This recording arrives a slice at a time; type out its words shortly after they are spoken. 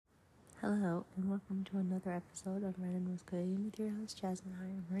Hello, and welcome to another episode of Ren and Rose Cooking with your host, Jasmine. I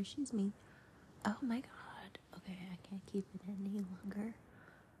am her, she's me. Oh my god. Okay, I can't keep it any longer.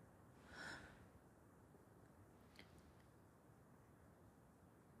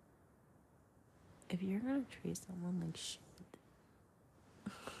 If you're gonna treat someone like shit,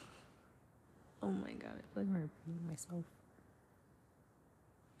 oh my god, I feel like I'm repeating myself.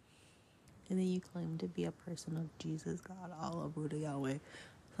 And then you claim to be a person of Jesus, God, Allah, Buddha, Yahweh,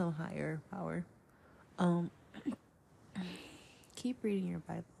 some higher power. Keep reading your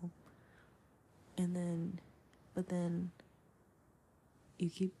Bible. But then you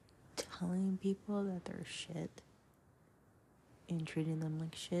keep telling people that they're shit and treating them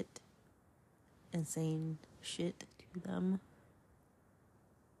like shit and saying shit to them.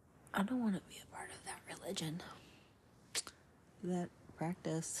 I don't want to be a part of that religion, that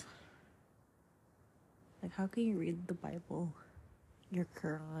practice. Like, how can you read the Bible, your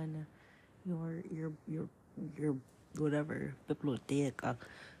Quran, your whatever biblioteca?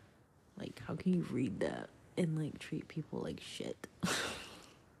 Like, how can you read that and like treat people like shit? I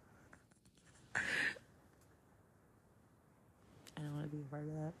don't want to be a part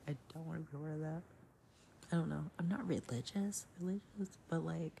of that. I don't want to be a part of that. I don't know. I'm not religious, but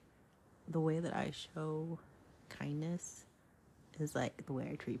like the way that I show kindness is like the way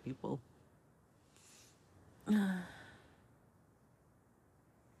I treat people. The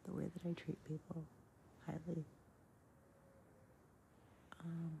way that I treat people highly.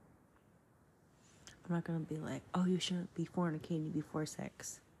 I'm not gonna be like, oh, you shouldn't be fornicating before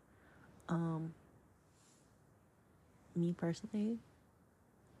sex. Me personally,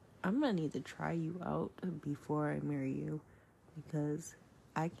 I'm gonna need to try you out before I marry you, because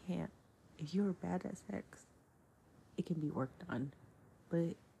I can't. If you're bad at sex, it can be worked on,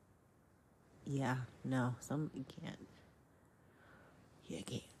 but yeah, no, some you can't. Yeah, I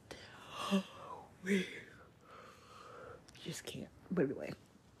can't. You just can't. But anyway,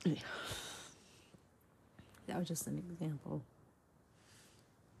 yeah. That was just an example.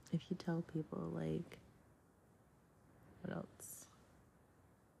 If you tell people, like, what else?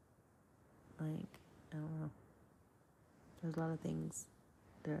 Like, I don't know. There's a lot of things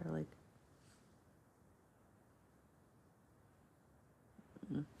that are like,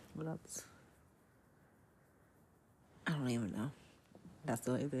 what else? I don't even know. That's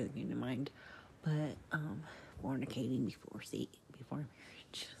the way that came to mind. But, fornicating before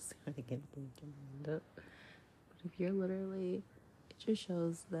marriage. So I think it end up. But if you're literally, it just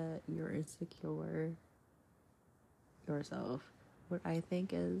shows that you're insecure yourself. What I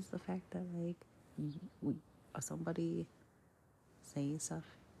think is the fact that, like, somebody saying stuff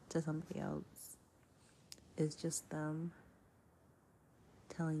to somebody else is just them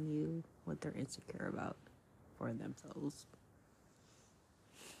telling you what they're insecure about for themselves.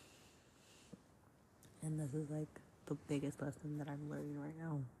 And this is like the biggest lesson that I'm learning right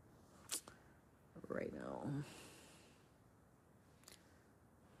now.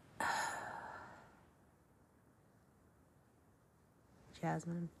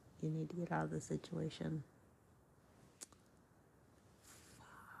 Jasmine, you need to get out of this situation.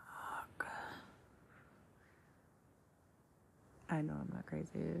 Fuck. I know I'm not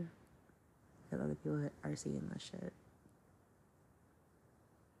crazy, because other people are seeing this shit.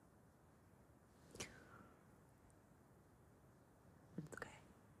 But it's okay.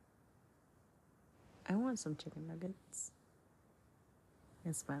 I want some chicken nuggets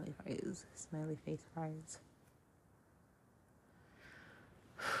and smiley face fries.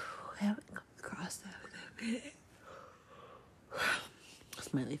 I haven't come across that in a minute.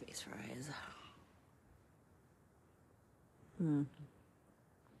 Smiley face fries. I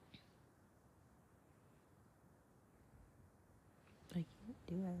can't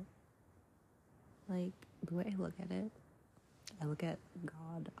do it. Like, the way I look at it, I look at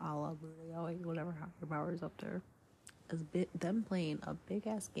God, Allah, Buddha, Yahweh, whatever higher power is up there, as them playing a big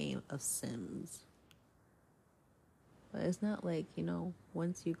ass game of Sims. But it's not like,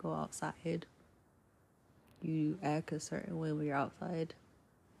 once you go outside, you act a certain way when you're outside,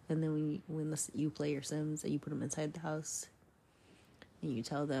 and then when you play your Sims and you put them inside the house, and you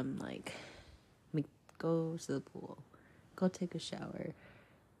tell them, like, go to the pool, go take a shower,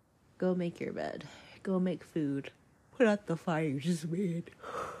 go make your bed, go make food, put out the fire you just made,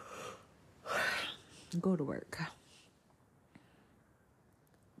 go to work.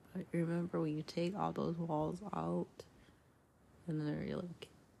 But remember, when you take all those walls out, and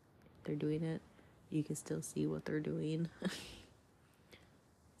they're doing it, you can still see what they're doing.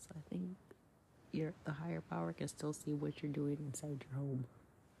 So I think the higher power can still see what you're doing inside your home.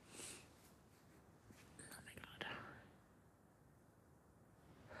 Oh my god.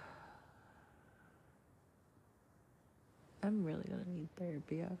 I'm really gonna need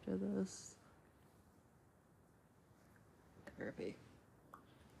therapy after this. Therapy.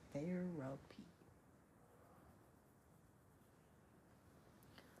 Therapy.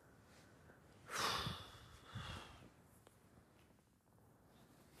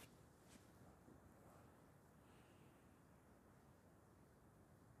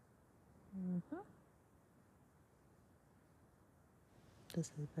 This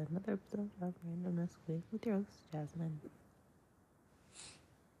has been another episode of Randomness with your host, Jasmine.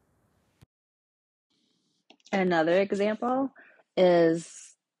 Another example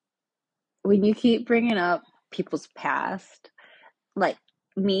is when you keep bringing up people's past. Like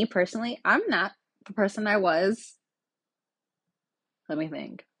me personally, I'm not the person I was. Let me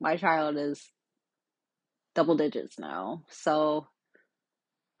think. My child is double digits now. So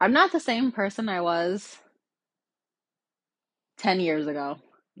I'm not the same person I was 10 years ago,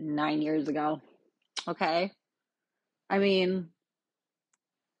 9 years ago. Okay. I mean,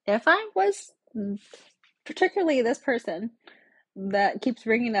 if I was particularly this person that keeps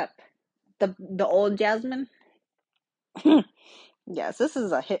bringing up the old Jasmine, yes, this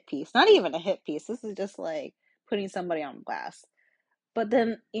is a hit piece. Not even a hit piece. This is just like putting somebody on blast. But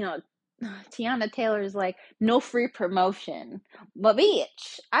then, Tiana Taylor's like, no free promotion. But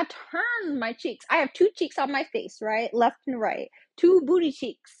bitch, I turn my cheeks. I have two cheeks on my face, right? Left and right. Two booty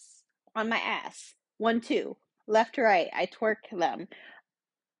cheeks on my ass. 1, 2. Left to right. I twerk them.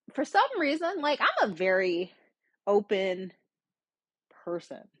 For some reason, like, I'm a very open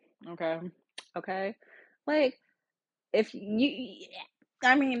person. Okay? Okay? Like, if you,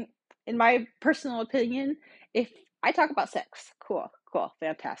 I mean, in my personal opinion, if I talk about sex, cool,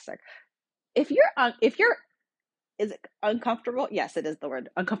 fantastic. If you're is it uncomfortable? Yes, it is the word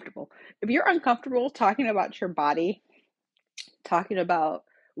uncomfortable. If you're uncomfortable talking about your body, talking about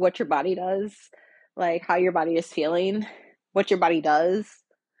what your body does, like how your body is feeling, what your body does,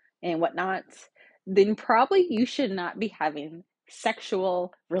 and whatnot, then probably you should not be having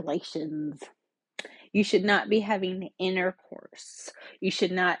sexual relations. You should not be having intercourse. You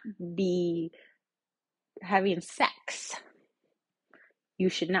should not be having sex. You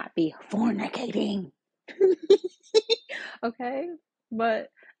should not be fornicating. Okay? But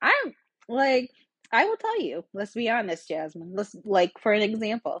I'm like, I will tell you, let's be honest, Jasmine. Let's, like, for an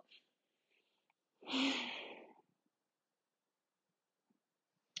example,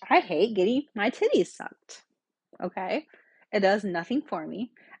 I hate getting my titties sucked. Okay? It does nothing for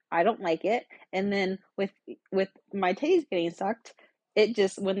me. I don't like it. And then with my titties getting sucked, it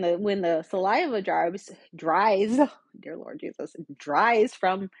just when the saliva dries, dear Lord Jesus, dries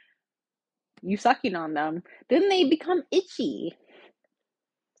from you sucking on them, then they become itchy.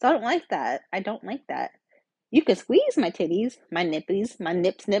 So I don't like that. I don't like that. You can squeeze my titties, my nippies, my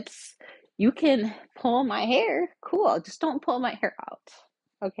nips. You can pull my hair. Cool. Just don't pull my hair out.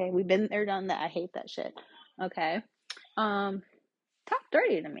 Okay, we've been there, done that. I hate that shit. Okay. Um, Talk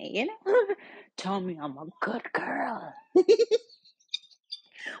dirty to me, Tell me I'm a good girl.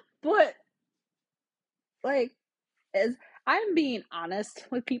 But like, as I'm being honest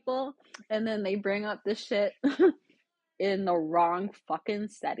with people, and then they bring up this shit in the wrong fucking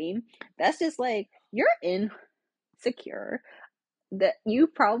setting. That's just like, you're insecure, that you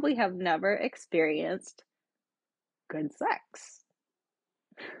probably have never experienced good sex.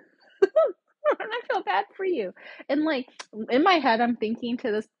 And I feel bad for you. And like, in my head, I'm thinking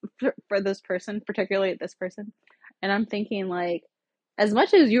to this, for this person, particularly this person, and I'm thinking like, as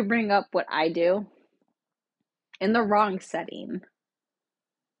much as you bring up what I do in the wrong setting.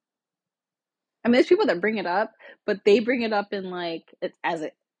 I mean, there's people that bring it up, but they bring it up in like as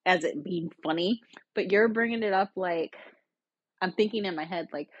it being funny. But you're bringing it up like, I'm thinking in my head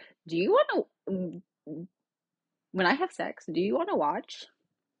like, do you want to, when I have sex, do you want to watch?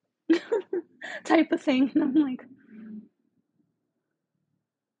 Type of thing. And I'm like,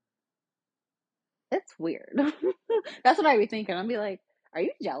 it's weird. That's what I'd be thinking. I'd be like, are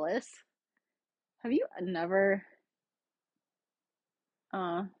you jealous? Have you never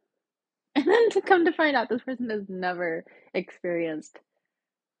uh and then to come to find out this person has never experienced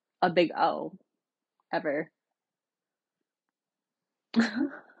a big O ever.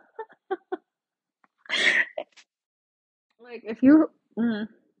 Like, if you mm,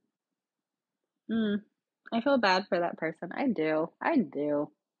 I feel bad for that person. I do. I do.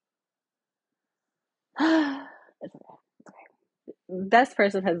 It's okay. It's okay. This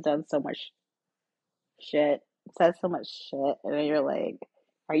person has done so much shit, said so much shit, and then you're like,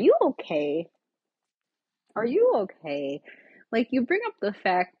 are you okay? Are you okay? Like, you bring up the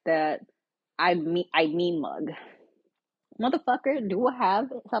fact that I mean mug. Motherfucker, do I have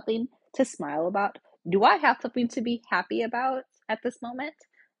something to smile about? Do I have something to be happy about at this moment?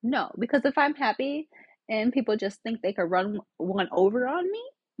 No, because if I'm happy and people just think they could run one over on me,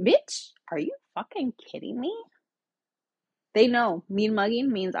 bitch, are you fucking kidding me? They know mean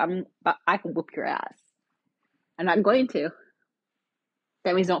mugging means I can whoop your ass. I'm not going to.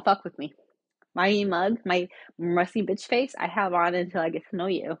 That means don't fuck with me. My mean mug, my rusty bitch face, I have on until I get to know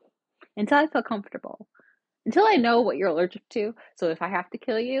you. Until I feel comfortable. Until I know what you're allergic to. So if I have to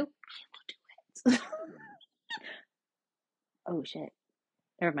kill you, I will do it. Oh shit.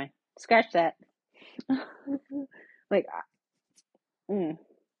 Never mind. Scratch that. Like, mm,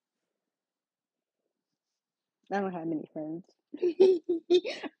 I don't have many friends.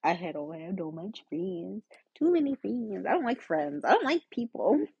 I don't have no much friends. Too many friends. I don't like friends. I don't like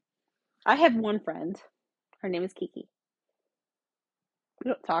people. I have one friend. Her name is Kiki. We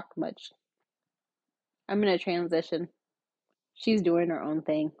don't talk much. I'm in a transition. She's doing her own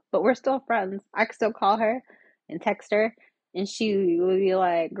thing, but we're still friends. I can still call her and text her, and she will be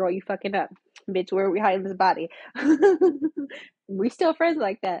like, "Girl, you fucking up, bitch. Where are we hiding this body?" We still friends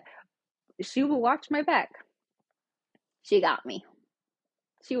like that. She will watch my back. She got me.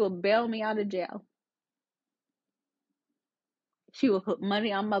 She will bail me out of jail. She will put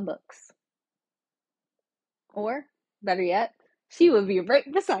money on my books. Or, better yet, she will be right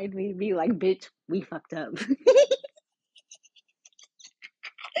beside me and be like, "Bitch, we fucked up."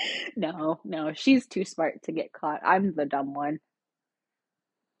 No, she's too smart to get caught. I'm the dumb one.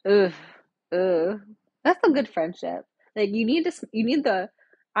 Ugh, ugh. That's a good friendship. Like you need the.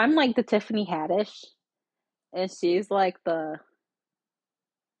 I'm like the Tiffany Haddish, and she's like the.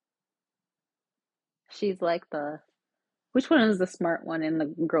 Which one is the smart one in the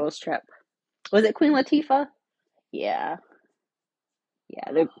girls' trip? Was it Queen Latifah? Yeah,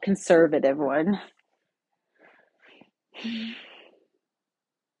 yeah, the conservative one.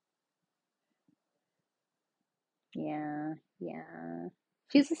 Yeah, yeah.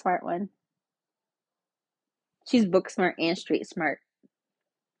 She's a smart one. She's book smart and street smart.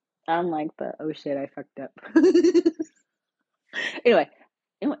 I'm like the oh shit, I fucked up. anyway,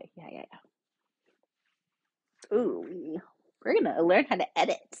 yeah. Ooh, we're gonna learn how to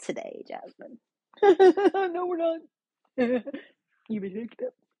edit today, Jasmine. No, we're not. You been hooked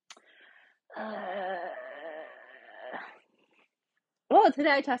up. Well,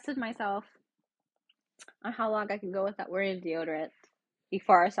 today I tested myself on how long I can go without wearing deodorant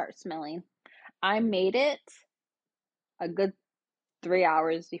before I start smelling. I made it a good 3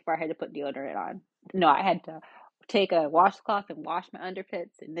 hours before I had to put deodorant on. No, I had to take a washcloth and wash my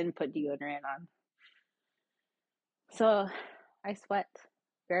underpits and then put deodorant on. So I sweat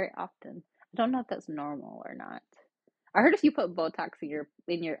very often. I don't know if that's normal or not. I heard if you put Botox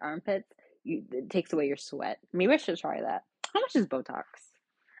in your armpits, it takes away your sweat. Maybe I should try that. How much is Botox?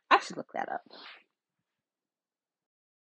 I should look that up.